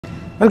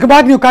Welcome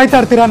back. ನೀವು ಕಾಯ್ತಾ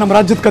ಇರ್ತೀರಾ ನಮ್ಮ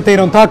ರಾಜ್ಯದ ಕತೆ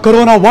ಇರುವಂತಹ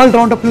ಕೊರೋನಾ ವರ್ಲ್ಡ್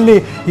ರೌಂಡ್ ಅಪ್ ನಲ್ಲಿ.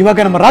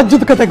 ಇವಾಗ ನಮ್ಮ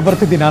ರಾಜ್ಯದ ಕತೆಗೆ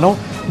ಬರ್ತಿದ್ದೀನಿ ನಾನು.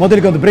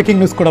 ಮೊದಲಿಗೆ ಒಂದು ಬ್ರೇಕಿಂಗ್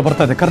ನ್ಯೂಸ್ ಕೂಡ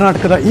ಬರ್ತಾ ಇದೆ.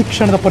 ಕರ್ನಾಟಕದ ಈ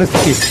ಕ್ಷಣದ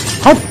ಪರಿಸ್ಥಿತಿ,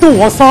 10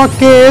 ಹೊಸ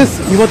ಕೇಸ್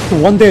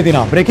ಇವತ್ತು ಒಂದೇ ದಿನ.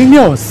 Breaking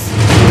news.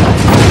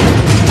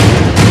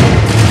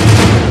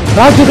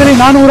 ರಾಜ್ಯದಲ್ಲಿ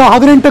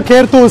 418ಕ್ಕೆ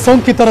ಏರ್ತು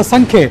ಸೋಂಕಿತರ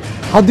ಸಂಖ್ಯೆ.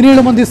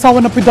 17 ಮಂದಿ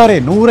ಸಾವನ್ನಪ್ಪಿದ್ದಾರೆ.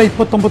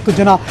 129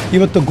 ಜನ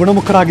ಇವತ್ತು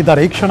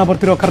ಗುಣಮುಖರಾಗಿದ್ದಾರೆ. ಈ ಕ್ಷಣ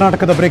ಬರ್ತಿರೋ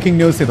ಕರ್ನಾಟಕದ ಬ್ರೇಕಿಂಗ್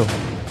ನ್ಯೂಸ್ ಇದು.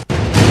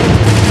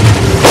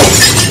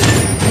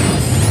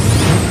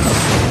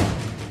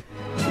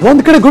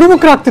 ಒಂದು ಕಡೆ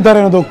ಗುಣಮುಖರಾಗ್ತಿದ್ದಾರೆ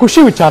ಅನ್ನೋದು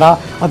ಖುಷಿ ವಿಚಾರ,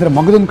 ಆದರೆ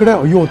ಮಗದೊಂದು ಕಡೆ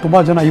ಅಯ್ಯೋ ತುಂಬಾ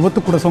ಜನ ಇವತ್ತು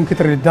ಕೂಡ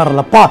ಸೋಂಕಿತರು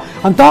ಇದ್ದಾರಲ್ಲಪ್ಪ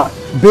ಅಂತ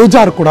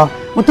ಬೇಜಾರು ಕೂಡ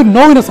ಮತ್ತು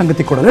ನೋವಿನ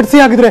ಸಂಗತಿ ಕೂಡ. ಲೆಟ್ಸ್ ಸಿ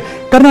ಆಗಿದ್ರೆ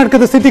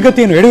ಕರ್ನಾಟಕದ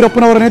ಸ್ಥಿತಿಗತಿಯನ್ನು.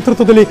 ಯಡಿಯೂರಪ್ಪನವರ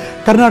ನೇತೃತ್ವದಲ್ಲಿ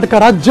ಕರ್ನಾಟಕ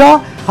ರಾಜ್ಯ,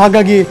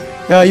 ಹಾಗಾಗಿ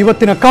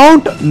ಇವತ್ತಿನ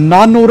ಕೌಂಟ್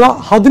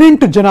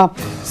 418 ಜನ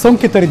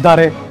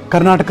ಸೋಂಕಿತರಿದ್ದಾರೆ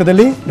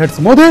ಕರ್ನಾಟಕದಲ್ಲಿ.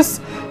 ಲೆಟ್ಸ್ ಮೋದಿಸ್.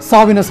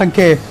 ಸಾವಿನ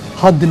ಸಂಖ್ಯೆ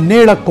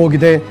 17ಕ್ಕೆ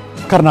ಹೋಗಿದೆ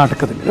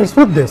ಕರ್ನಾಟಕದಲ್ಲಿ. Let's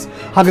flip this.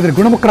 ಹಾಗಾದ್ರೆ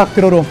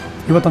ಗುಣಮುಖರಾಗ್ತಿರೋರು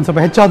ಇವತ್ತೊಂದು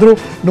ಸ್ವಲ್ಪ ಹೆಚ್ಚಾದರೂ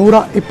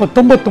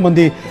 129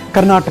 ಮಂದಿ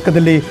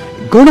ಕರ್ನಾಟಕದಲ್ಲಿ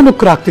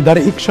ಗುಣಮುಖರಾಗ್ತಿದ್ದಾರೆ.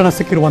 ಈ ಕ್ಷಣ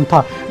ಸಿಕ್ಕಿರುವಂಥ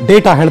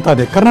ಡೇಟಾ ಹೇಳ್ತಾ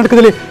ಇದೆ.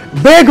 ಕರ್ನಾಟಕದಲ್ಲಿ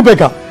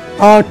ಬೇಗ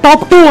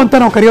ಟಾಪ್ 2 ಅಂತ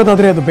ನಾವು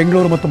ಕರೆಯೋದಾದರೆ ಅದು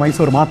ಬೆಂಗಳೂರು ಮತ್ತು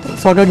ಮೈಸೂರು ಮಾತ್ರ.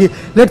 ಸೊ ಹಾಗಾಗಿ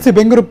ಲೆಟ್ಸ್ ಸಿ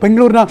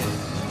ಬೆಂಗಳೂರಿನ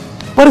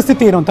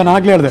ಪರಿಸ್ಥಿತಿ ಏನು ಅಂತ ನಾನು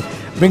ಆಗಲೇ ಹೇಳಿದೆ.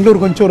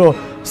 ಬೆಂಗಳೂರಿಗೆ ಒಂಚೂರು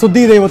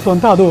ಸುದ್ದಿ ಇದೆ ಇವತ್ತು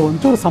ಅಂತ, ಅದು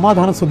ಒಂಚೂರು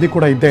ಸಮಾಧಾನ ಸುದ್ದಿ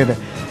ಕೂಡ ಇದ್ದೇ ಇದೆ.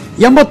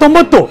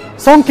 89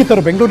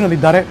 ಸೋಂಕಿತರು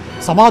ಬೆಂಗಳೂರಿನಲ್ಲಿದ್ದಾರೆ.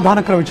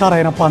 ಸಮಾಧಾನಕರ ವಿಚಾರ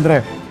ಏನಪ್ಪ ಅಂದರೆ,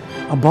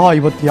 ಅಬ್ಬಾ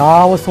ಇವತ್ತು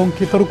ಯಾವ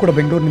ಸೋಂಕಿತರು ಕೂಡ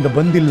ಬೆಂಗಳೂರಿನಿಂದ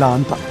ಬಂದಿಲ್ಲ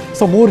ಅಂತ.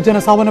 ಸೊ 3 ಜನ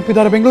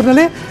ಸಾವನ್ನಪ್ಪಿದ್ದಾರೆ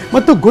ಬೆಂಗಳೂರಿನಲ್ಲಿ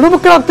ಮತ್ತು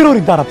ಗುಣಮುಖರಾಗ್ತಿರೋರು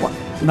ಇದ್ದಾರಪ್ಪ.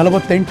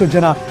 48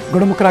 ಜನ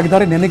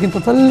ಗುಣಮುಖರಾಗಿದ್ದಾರೆ. ನೆನೆಗಿಂತ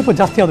ಸ್ವಲ್ಪ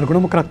ಜಾಸ್ತಿ ಆದರೂ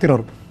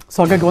ಗುಣಮುಖರಾಗ್ತಿರೋರು. ಸೊ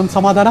ಹಾಗಾಗಿ ಒಂದು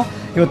ಸಮಾಧಾನ,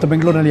 ಇವತ್ತು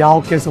ಬೆಂಗಳೂರಿನಲ್ಲಿ ಯಾವ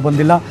ಕೇಸು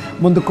ಬಂದಿಲ್ಲ,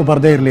 ಮುಂದಕ್ಕೂ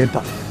ಬರದೇ ಇರಲಿ ಅಂತ.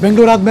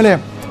 ಬೆಂಗಳೂರು ಆದಮೇಲೆ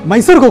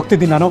ಮೈಸೂರಿಗೆ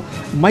ಹೋಗ್ತಿದ್ದೀನಿ ನಾನು.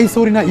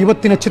 ಮೈಸೂರಿನ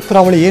ಇವತ್ತಿನ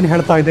ಚಿತ್ರಾವಳಿ ಏನು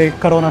ಹೇಳ್ತಾ ಇದೆ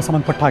ಕರೋನಾ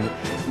ಸಂಬಂಧಪಟ್ಟ ಹಾಗೆ.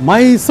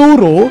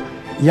 ಮೈಸೂರು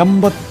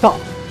 86,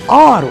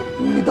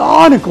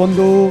 ನಿಧಾನಕ್ಕೆ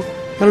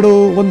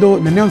ಒಂದು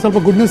ನಿನ್ನೆ ಒಂದು ಸ್ವಲ್ಪ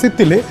ಗುಡ್ ನ್ಯೂಸ್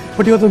ಇತ್ತಿಲ್ಲಿ,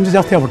 ಬಟ್ ಇವತ್ತು ಒಂದು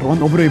ಜಾಸ್ತಿ ಆಗ್ಬಿಟ್ರು,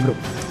 ಒಬ್ಬರು ಇಬ್ಬರು.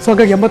 ಸೊ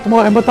ಹಾಗಾಗಿ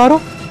 86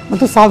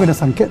 ಮತ್ತು ಸಾವಿನ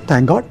ಸಂಖ್ಯೆ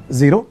ಥ್ಯಾಂಕ್ ಗಾಡ್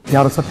 0,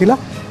 ಯಾರೂ ಸತ್ತಿಲ್ಲ,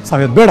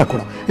 ಸಾವಿರದ ಬೇಡ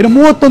ಕೂಡ. ಇನ್ನು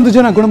 31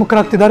 ಜನ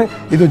ಗುಣಮುಖರಾಗ್ತಿದ್ದಾರೆ.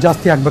 ಇದು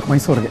ಜಾಸ್ತಿ ಆಗಬೇಕು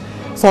ಮೈಸೂರಿಗೆ.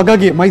 ಸೊ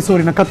ಹಾಗಾಗಿ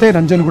ಮೈಸೂರಿನ ಕತೆ,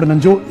 ನಂಜನಗೂಡು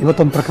ನಂಜು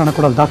ಇವತ್ತೊಂದು ಪ್ರಕರಣ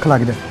ಕೂಡ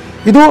ದಾಖಲಾಗಿದೆ.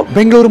 ಇದು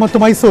ಬೆಂಗಳೂರು ಮತ್ತು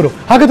ಮೈಸೂರು.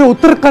 ಹಾಗಾದರೆ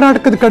ಉತ್ತರ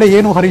ಕರ್ನಾಟಕದ ಕಡೆ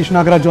ಏನು ಹರೀಶ್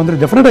ನಾಗರಾಜು ಅಂದರೆ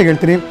ಡೆಫಿನೆಟ್ ಆಗಿ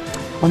ಹೇಳ್ತೀನಿ,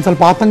 ಒಂದು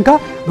ಸ್ವಲ್ಪ ಆತಂಕ,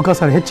 ಬಿಕಾಸ್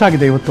ಅದು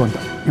ಹೆಚ್ಚಾಗಿದೆ ಇವತ್ತು ಅಂತ.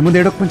 ನಿಮ್ಮ ಮುಂದೆ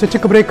ಇಡೋಕ್ಕೆ ಮುಂಚೆ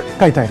ಚಿಕ್ಕ ಬ್ರೇಕ್,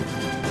 ಕಾಯ್ತಾ ಇರಿ.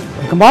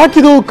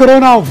 ಬಾಕಿದು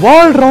ಕೊರೋನಾ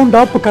ವರ್ಲ್ಡ್ ರೌಂಡ್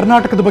ಅಪ್.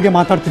 ಕರ್ನಾಟಕದ ಬಗ್ಗೆ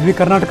ಮಾತಾಡ್ತಿದ್ವಿ.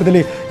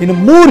 ಕರ್ನಾಟಕದಲ್ಲಿ ಇನ್ನು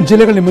 3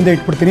 ಜಿಲ್ಲೆಗಳು ನಿಮ್ಮ ಮುಂದೆ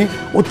ಇಟ್ಬಿಡ್ತೀನಿ.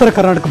 ಉತ್ತರ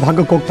ಕರ್ನಾಟಕ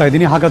ಭಾಗಕ್ಕೆ ಹೋಗ್ತಾ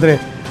ಇದ್ದೀನಿ. ಹಾಗಾದರೆ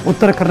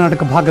ಉತ್ತರ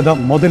ಕರ್ನಾಟಕ ಭಾಗದ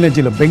ಮೊದಲನೇ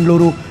ಜಿಲ್ಲೆ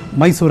ಬೆಂಗಳೂರು,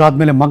 ಮೈಸೂರು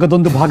ಆದಮೇಲೆ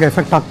ಮಗದೊಂದು ಭಾಗ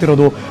ಎಫೆಕ್ಟ್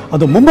ಆಗ್ತಿರೋದು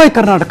ಅದು ಮುಂಬೈ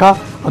ಕರ್ನಾಟಕ,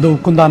 ಅದು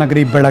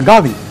ಕುಂದಾನಗರಿ,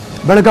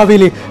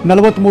 ಬೆಳಗಾವಿಯಲ್ಲಿ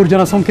 43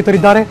 ಜನ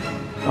ಸೋಂಕಿತರಿದ್ದಾರೆ.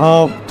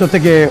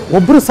 ಜೊತೆಗೆ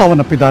ಒಬ್ಬರು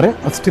ಸಾವನ್ನಪ್ಪಿದ್ದಾರೆ.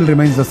 ಅದು ಸ್ಟಿಲ್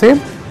ರಿಮೈನ್ಸ್ ದ ಸೇಮ್.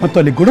 ಮತ್ತು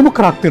ಅಲ್ಲಿ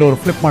ಗುಣಮುಖರಾಗ್ತಿರೋರು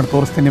ಫ್ಲಿಪ್ ಮಾಡಿ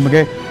ತೋರಿಸ್ತೀನಿ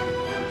ನಿಮಗೆ.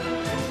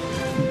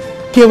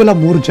 ಕೇವಲ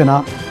 3 ಜನ,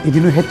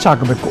 ಇದಿನ್ನೂ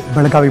ಹೆಚ್ಚಾಗಬೇಕು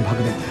ಬೆಳಗಾವಿ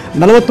ಭಾಗದಲ್ಲಿ.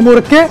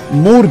 43ಕ್ಕೆ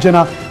 3 ಜನ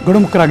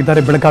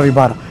ಗುಣಮುಖರಾಗಿದ್ದಾರೆ ಬೆಳಗಾವಿ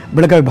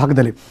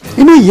ಭಾಗದಲ್ಲಿ.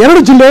 ಇನ್ನು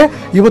 2 ಜಿಲ್ಲೆ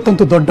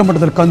ಇವತ್ತಂತೂ ದೊಡ್ಡ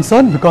ಮಟ್ಟದಲ್ಲಿ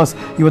ಕನ್ಸರ್ನ್, ಬಿಕಾಸ್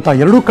ಇವತ್ತು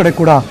 2 ಕಡೆ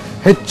ಕೂಡ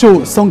ಹೆಚ್ಚು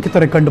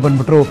ಸೋಂಕಿತರೆ ಕಂಡು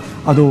ಬಂದ್ಬಿಟ್ರು.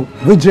 ಅದು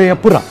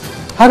ವಿಜಯಪುರ.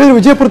 ಹಾಗಾದರೆ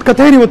ವಿಜಯಪುರದ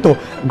ಕಥೆ ಏನು ಇವತ್ತು?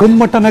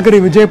 ಗುಮ್ಮಟ ನಗರಿ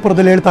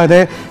ವಿಜಯಪುರದಲ್ಲಿ ಹೇಳ್ತಾ ಇದೆ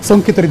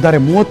ಸೋಂಕಿತರಿದ್ದಾರೆ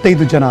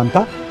 35 ಜನ ಅಂತ.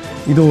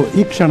 ಇದು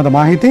ಈ ಕ್ಷಣದ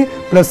ಮಾಹಿತಿ.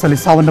 ಪ್ಲಸ್ ಅಲ್ಲಿ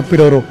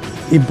ಸಾವನ್ನಪ್ಪಿರೋರು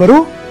 2,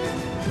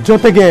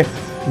 ಜೊತೆಗೆ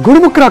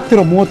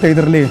ಗುಣಮುಖರಾಗ್ತಿರೋ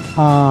 35ರಲ್ಲಿ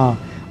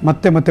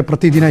ಮತ್ತೆ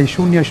ಪ್ರತಿದಿನ ಈ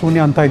ಶೂನ್ಯ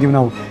ಅಂತ ಇದ್ದೀವಿ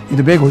ನಾವು.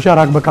 ಇದು ಬೇಗ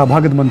ಹುಷಾರಾಗಬೇಕು ಆ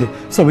ಭಾಗದ ಮಂದಿ.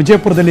 ಸೊ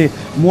ವಿಜಯಪುರದಲ್ಲಿ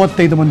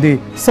 35 ಮಂದಿ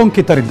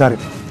ಸೋಂಕಿತರಿದ್ದಾರೆ.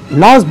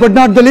 Last but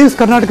not the least,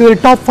 ಕರ್ನಾಟಕದಲ್ಲಿ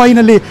ಟಾಪ್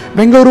 5ನಲ್ಲಿ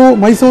ಬೆಂಗಳೂರು,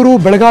 ಮೈಸೂರು,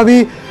 ಬೆಳಗಾವಿ,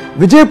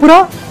 ವಿಜಯಪುರ,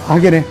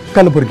 ಹಾಗೇನೆ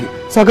ಕಲಬುರಗಿ.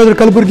 ಸೊ ಹಾಗಾದ್ರೆ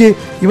ಕಲಬುರಗಿ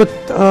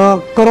ಇವತ್ತು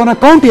ಕೊರೋನಾ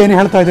ಕೌಂಟ್ ಏನು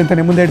ಹೇಳ್ತಾ ಇದೆ ಅಂತ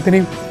ನಿಮ್ಮ ಮುಂದೆ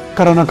ಹೇಳ್ತೀನಿ.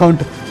 Corona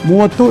count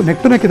 30 neck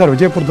to neck ಇದ್ದಾರೆ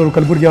ವಿಜಯಪುರದವರು,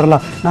 ಕಲಬುರಗಿ ಅವರೆಲ್ಲ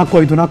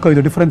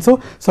 4-5 ಡಿಫ್ರೆನ್ಸು.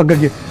 ಸೊ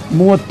ಹಾಗಾಗಿ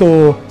 30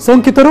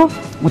 ಸೋಂಕಿತರು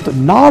ಮತ್ತು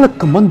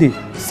 4 ಮಂದಿ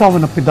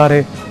ಸಾವನ್ನಪ್ಪಿದ್ದಾರೆ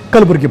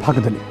ಕಲಬುರಗಿ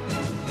ಭಾಗದಲ್ಲಿ.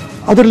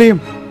 ಅದರಲ್ಲಿ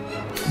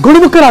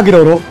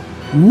ಗುಣಮುಖರಾಗಿರೋರು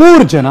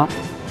 3 ಜನ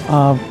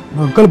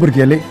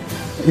ಕಲಬುರಗಿಯಲ್ಲಿ.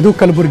 ಇದು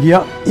ಕಲಬುರಗಿಯ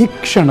ಈ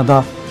ಕ್ಷಣದ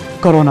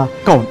ಕೊರೋನಾ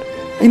ಕೌಂಟ್.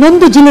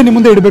 ಇನ್ನೊಂದು ಜಿಲ್ಲೆ ನಿಮ್ಮ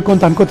ಮುಂದೆ ಇಡಬೇಕು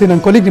ಅಂತ ಅನ್ಕೋತೀನಿ.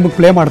 ನನ್ನ ಕೊಲಿಗ್ ನಿಮಗೆ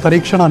ಪ್ಲೇ ಮಾಡ್ತಾರೆ.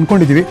 ಈ ಕ್ಷಣ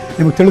ಅನ್ಕೊಂಡಿದ್ದೀವಿ,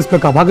 ನಿಮಗೆ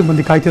ತಿಳಿಸ್ಬೇಕು. ಆ ಭಾಗದ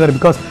ಮಂದಿ ಕಾಯ್ತಿದ್ದಾರೆ,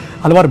 ಬಿಕಾಸ್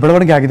ಹಲವಾರು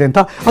ಬೆಳವಣಿಗೆ ಆಗಿದೆ ಅಂತ.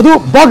 ಅದು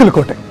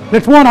ಬಾಗಲಕೋಟೆ.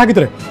 Let's move on.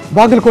 ಆಗಿದ್ರೆ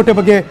ಬಾಗಲಕೋಟೆ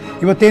ಬಗ್ಗೆ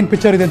ಇವತ್ತೇನು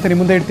ಪಿಕ್ಚರ್ ಇದೆ ಅಂತ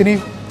ನಿಮ್ಮ ಮುಂದೆ ಇಡ್ತೀನಿ.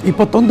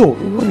 21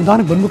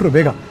 ನಿಧಾನಕ್ಕೆ ಬಂದ್ಬಿಟ್ರು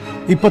ಬೇಗ.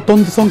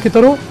 21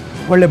 ಸೋಂಕಿತರು,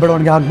 ಒಳ್ಳೆ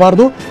ಬೆಳವಣಿಗೆ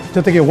ಆಗಬಾರ್ದು.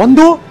 ಜೊತೆಗೆ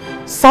 1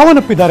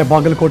 ಸಾವನ್ನಪ್ಪಿದ್ದಾರೆ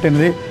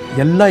ಬಾಗಲಕೋಟೆಯಲ್ಲಿ.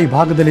 ಎಲ್ಲ ಈ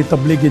ಭಾಗದಲ್ಲಿ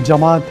Tablighi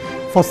Jamaat,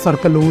 first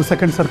circle,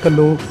 second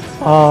circle,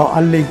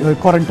 ಅಲ್ಲಿ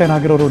ಕ್ವಾರಂಟೈನ್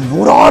ಆಗಿರೋರು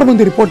 100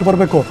 ಮಂದಿ ರಿಪೋರ್ಟ್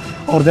ಬರಬೇಕು.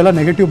 ಅವ್ರದ್ದೆಲ್ಲ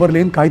ನೆಗೆಟಿವ್ ಬರಲಿ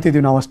ಅಂತ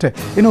ಕಾಯ್ತಿದ್ದೀವಿ ನಾವು ಅಷ್ಟೇ.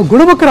 ಇನ್ನು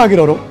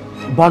ಗುಣಮುಖರಾಗಿರೋರು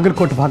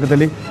ಬಾಗಲಕೋಟೆ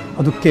ಭಾಗದಲ್ಲಿ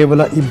ಅದು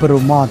ಕೇವಲ 2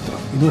 ಮಾತ್ರ.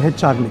 ಇದು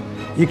ಹೆಚ್ಚಾಗಲಿ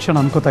ಈ ಕ್ಷಣ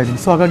ಅನ್ಕೋತಾ ಇದ್ದೀನಿ.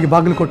 ಸೊ ಹಾಗಾಗಿ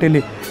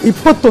ಬಾಗಲಕೋಟೆಯಲ್ಲಿ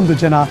 21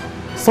 ಜನ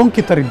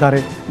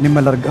ಸೋಂಕಿತರಿದ್ದಾರೆ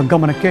ನಿಮ್ಮೆಲ್ಲರ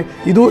ಗಮನಕ್ಕೆ.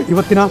 ಇದು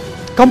ಇವತ್ತಿನ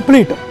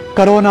ಕಂಪ್ಲೀಟ್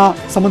ಕರೋನಾ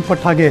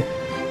ಸಂಬಂಧಪಟ್ಟ ಹಾಗೆ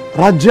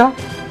ರಾಜ್ಯ,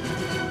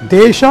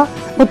 ದೇಶ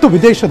ಮತ್ತು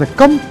ವಿದೇಶದ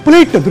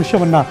ಕಂಪ್ಲೀಟ್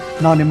ದೃಶ್ಯವನ್ನು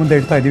ನಾವು ನಿಮ್ಮ ಮುಂದೆ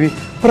ಇಡ್ತಾ ಇದ್ದೀವಿ.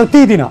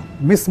 ಪ್ರತಿದಿನ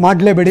ಮಿಸ್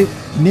ಮಾಡಲೇಬೇಡಿ.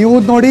 ನೀವು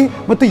ನೋಡಿ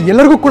ಮತ್ತು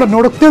ಎಲ್ಲರಿಗೂ ಕೂಡ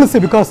ನೋಡೋಕೆ ತಿಳಿಸಿ,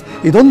 ಬಿಕಾಸ್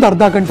ಇದೊಂದು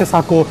ಅರ್ಧ ಗಂಟೆ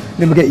ಸಾಕು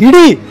ನಿಮಗೆ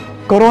ಇಡೀ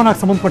ಕೊರೋನಾಗೆ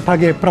ಸಂಬಂಧಪಟ್ಟ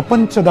ಹಾಗೆ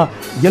ಪ್ರಪಂಚದ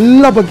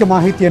ಎಲ್ಲ ಬಗ್ಗೆ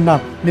ಮಾಹಿತಿಯನ್ನು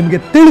ನಿಮಗೆ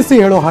ತಿಳಿಸಿ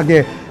ಹೇಳೋ ಹಾಗೆ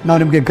ನಾವು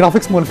ನಿಮಗೆ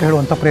ಗ್ರಾಫಿಕ್ಸ್ ಮೂಲಕ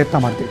ಹೇಳುವಂಥ ಪ್ರಯತ್ನ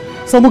ಮಾಡ್ತೀವಿ.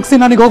 ಸೊ ಮುಗಿಸಿ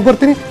ನಾನೀಗ ಹೋಗಿ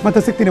ಬರ್ತೀನಿ, ಮತ್ತೆ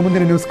ಸಿಗ್ತೀನಿ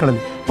ಮುಂದಿನ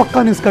ನ್ಯೂಸ್ಗಳಲ್ಲಿ. ಪಕ್ಕಾ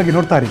ನ್ಯೂಸ್ಗಾಗಿ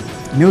ನೋಡ್ತಾ ಇರಿ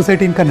ನ್ಯೂಸ್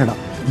 18 ಕನ್ನಡ,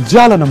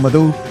 ಜಾಲ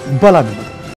ನಮ್ಮದು, ಬಲ ನಮ್ಮದು.